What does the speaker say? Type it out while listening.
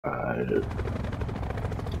Uh,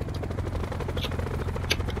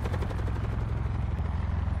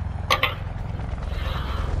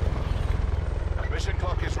 Mission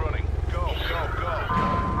clock is running. Go, go, go.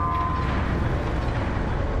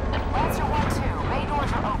 Lancer 1-2, bay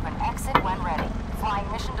doors are open. Exit when ready.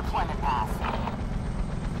 Flying mission deployment path.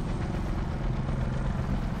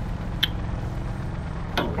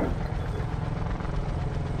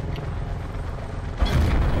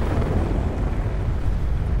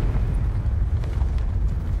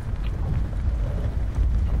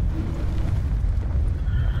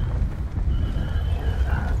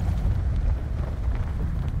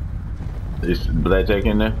 Is Blackjack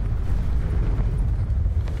in there?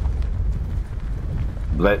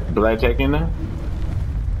 Blackjack in there?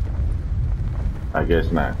 I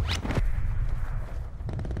guess not.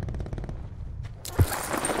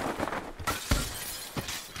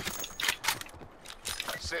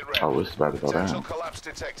 Sit rep. Oh, it's about to go Potential down. collapse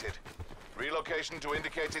detected. Relocation to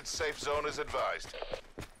indicated safe zone is advised.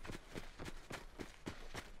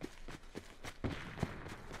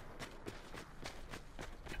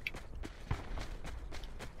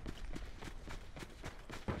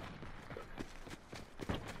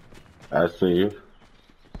 I see you.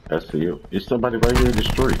 I see you. It's somebody right here in the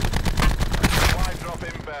street. Supply drop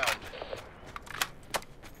inbound.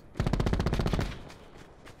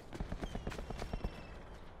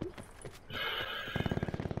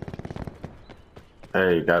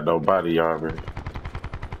 Hey, got no body armor.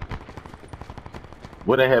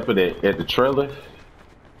 What happened at the trailer?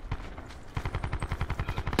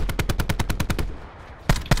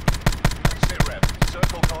 Sit rep.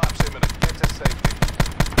 Circle collapse imminent. Get to safety.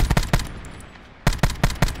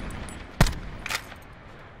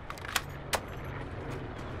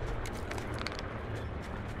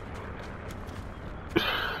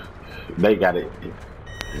 They got it.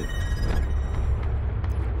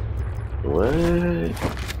 What?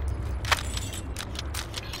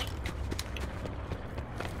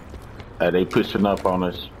 Are they pushing up on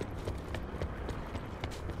us?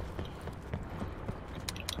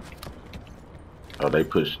 Oh, they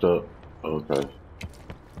pushed up. Okay.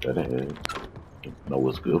 That ahead. Know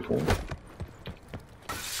what's good for them.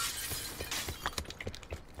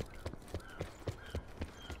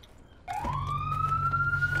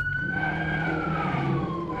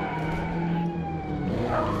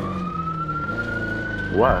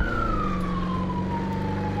 Why?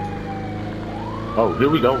 Oh, here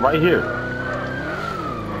we go, right here.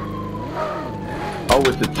 Oh,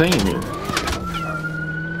 it's a team here.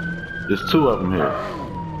 There's two of them here.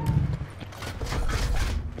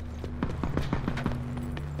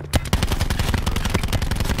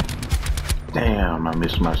 Damn, I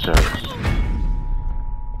missed my shots.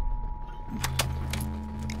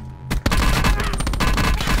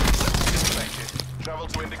 Disconnected. Travel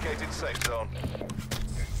to indicated safe zone.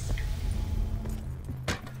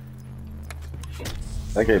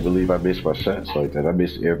 I can't believe I missed my shots like that. I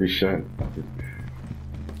missed every shot.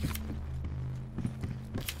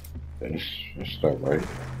 That's not right.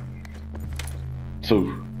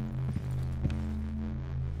 Two.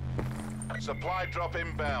 Supply drop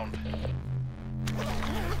inbound.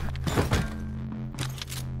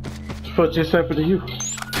 What just happened to you?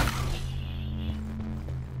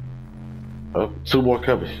 Oh, two more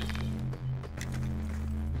coming.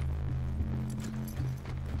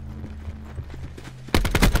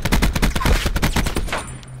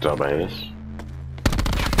 Dumbass.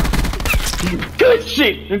 Good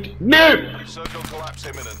shit! No! Circle collapse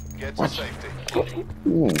imminent. Get to safety.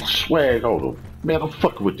 Ooh, swag on him. Man, I'm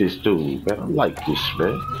fucking with this dude, man. I like this,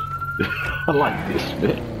 man. I like this,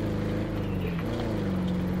 man.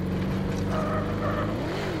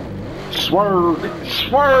 Swerve!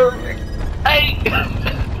 Swerve! Hey!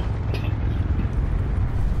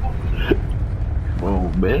 Oh,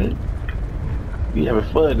 man. We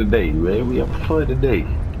having fun today, man. We having fun today.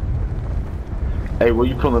 Hey, where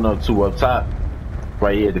you pulling up to up top?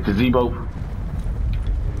 Right here at the gazebo?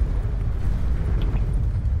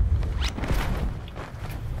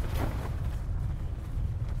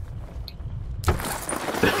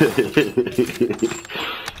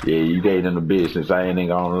 Yeah, you ain't in the business. I ain't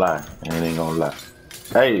gonna lie. I ain't gonna lie.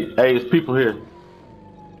 Hey, it's people here.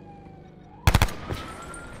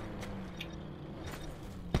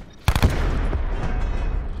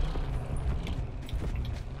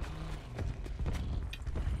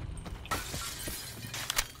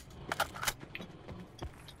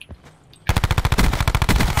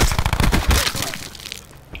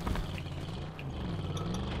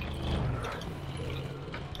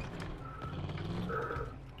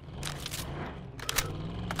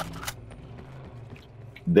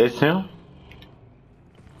 That's him?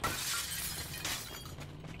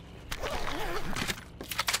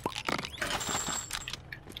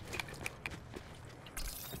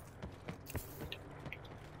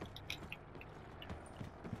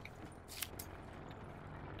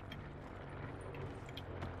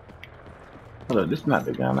 Hold up, this is not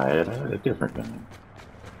the gun I had a different gun.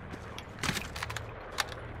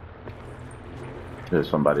 There's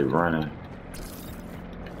somebody running.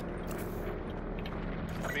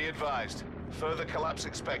 Be advised. Further collapse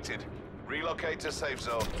expected. Relocate to safe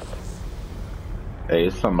zone. Hey,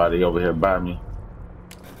 it's somebody over here by me.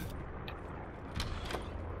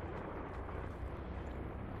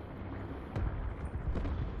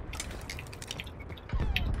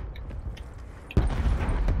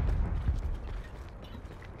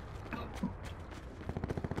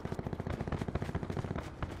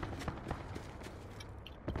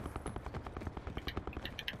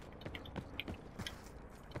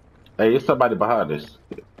 Hey, it's somebody behind this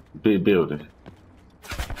big building.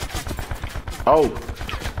 Oh!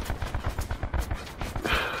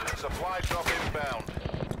 Supply drop inbound.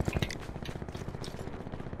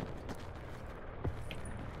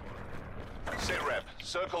 Sit rep.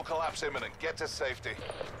 Circle collapse imminent. Get to safety.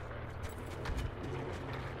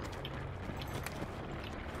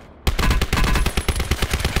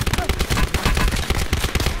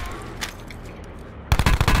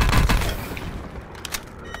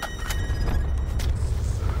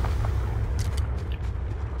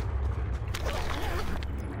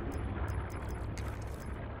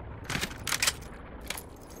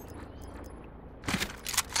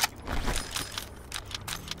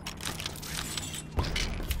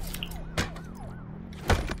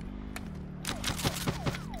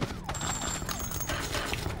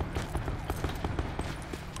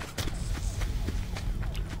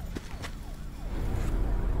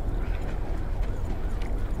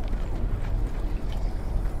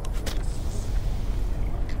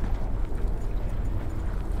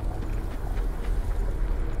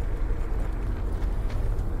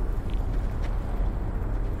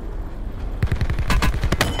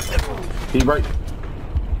 He right.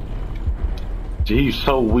 Gee, he's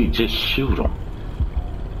so weak, just shoot him.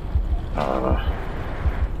 Oh.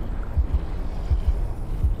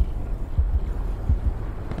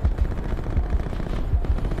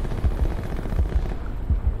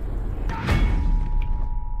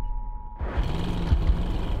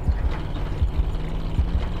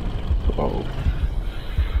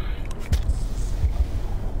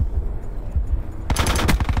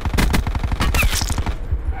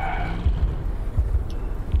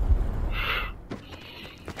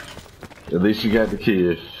 At least you got the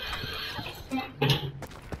kid.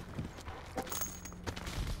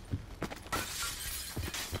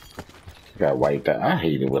 Got wiped out. I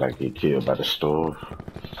hate it when I get killed by the store.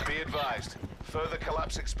 Be advised. Further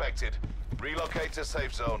collapse expected. Relocate to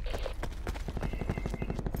safe zone.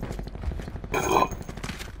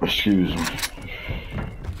 Excuse me.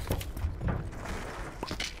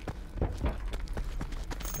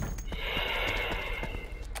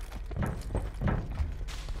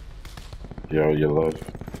 Yo, your left.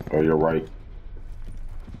 Or your right.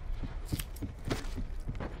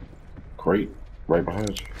 Crate. Right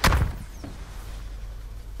behind you.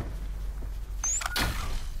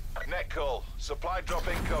 Net call. Supply drop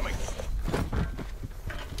incoming.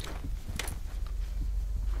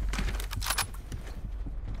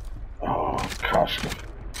 Oh, gosh.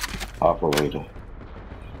 Operator.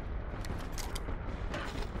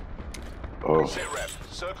 Oh. Sit rep.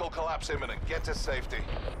 Circle collapse imminent. Get to safety.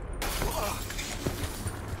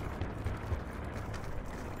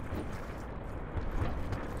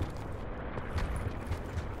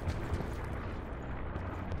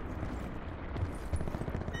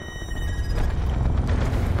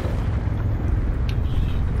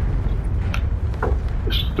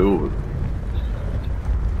 Let's do it.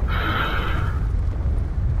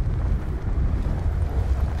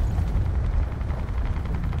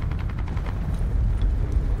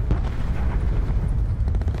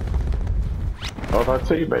 Oh, my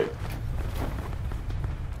teammate.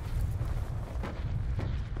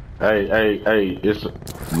 Hey, it's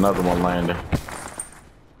another one landing.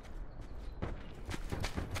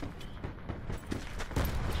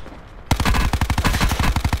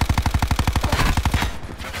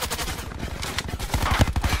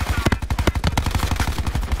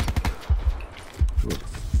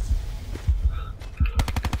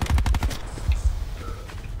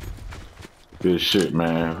 Good shit,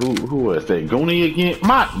 man. Who was that? Goonie again?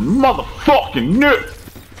 My motherfucking neck!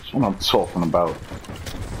 That's what I'm talking about.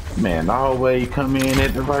 Man, always come in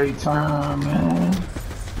at the right time, man.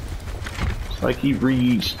 It's like he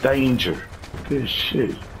reads danger. Good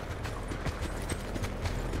shit.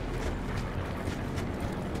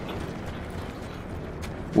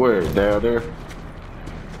 Where? Down there?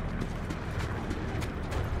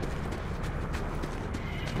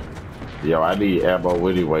 Yo, I need ammo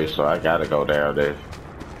anyway, so I gotta go down there.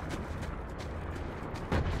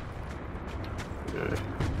 Yeah.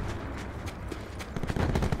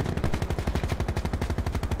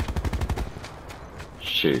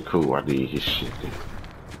 Shit, cool. I need his shit.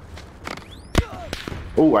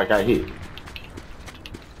 Oh, I got hit.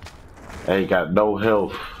 I ain't got no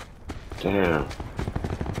health. Damn.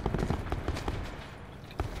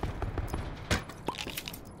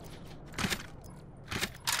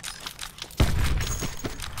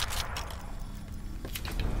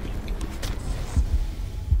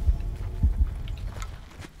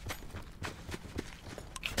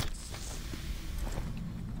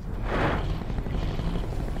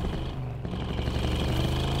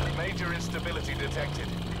 Major instability detected.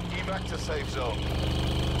 Evac to safe zone.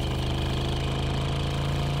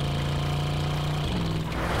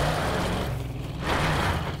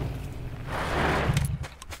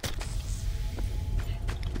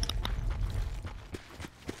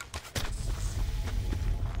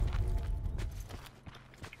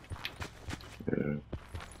 Yeah.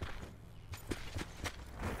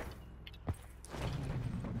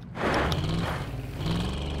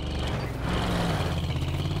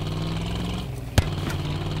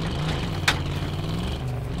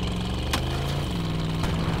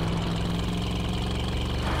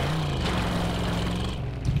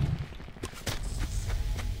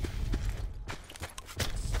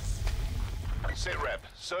 Sit rep.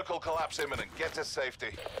 Circle collapse imminent. Get to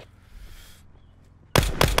safety.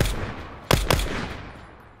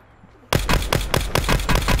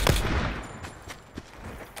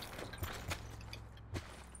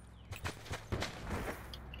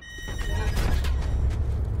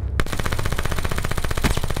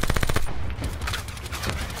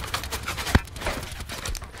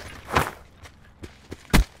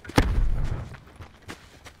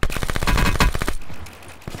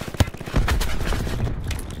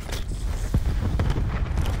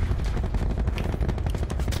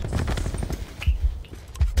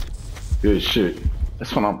 Good shit.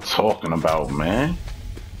 That's what I'm talking about, man.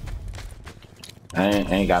 I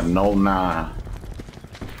ain't got no 9.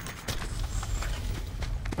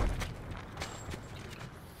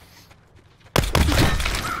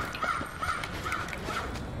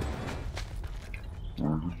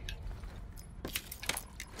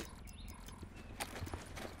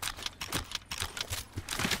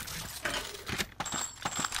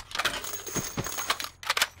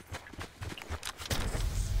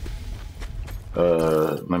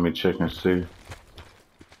 Let me check and see.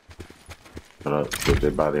 Hold up, put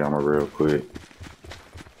that body armor real quick.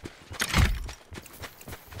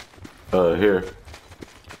 Here.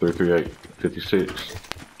 338, 56.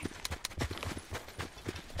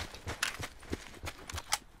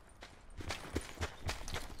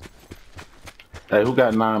 Hey, who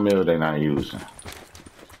got 9mm they not using?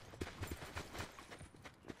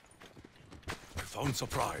 I found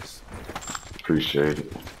surprise. Appreciate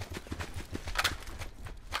it.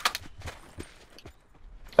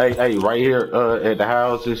 Hey, right here, at the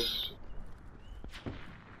houses.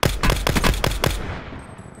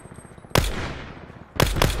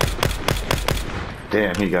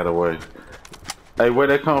 Damn, he got away. Hey, where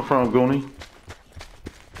they come from, Goonie?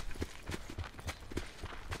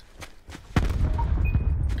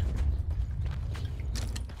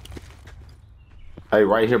 Hey,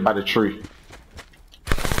 right here by the tree.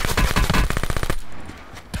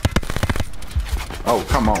 Oh,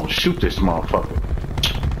 come on, shoot this motherfucker.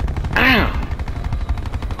 Damn!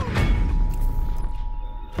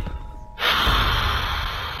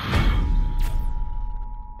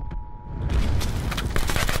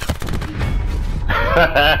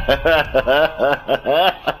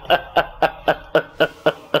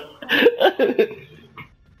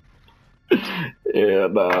 Yeah,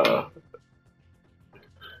 nah.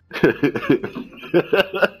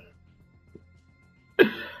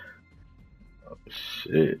 Oh,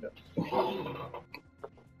 shit.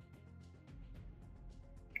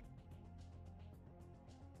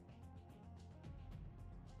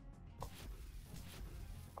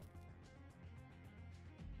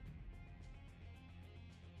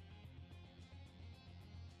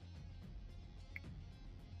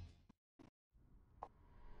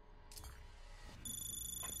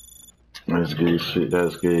 That's good shit.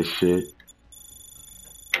 That's good shit.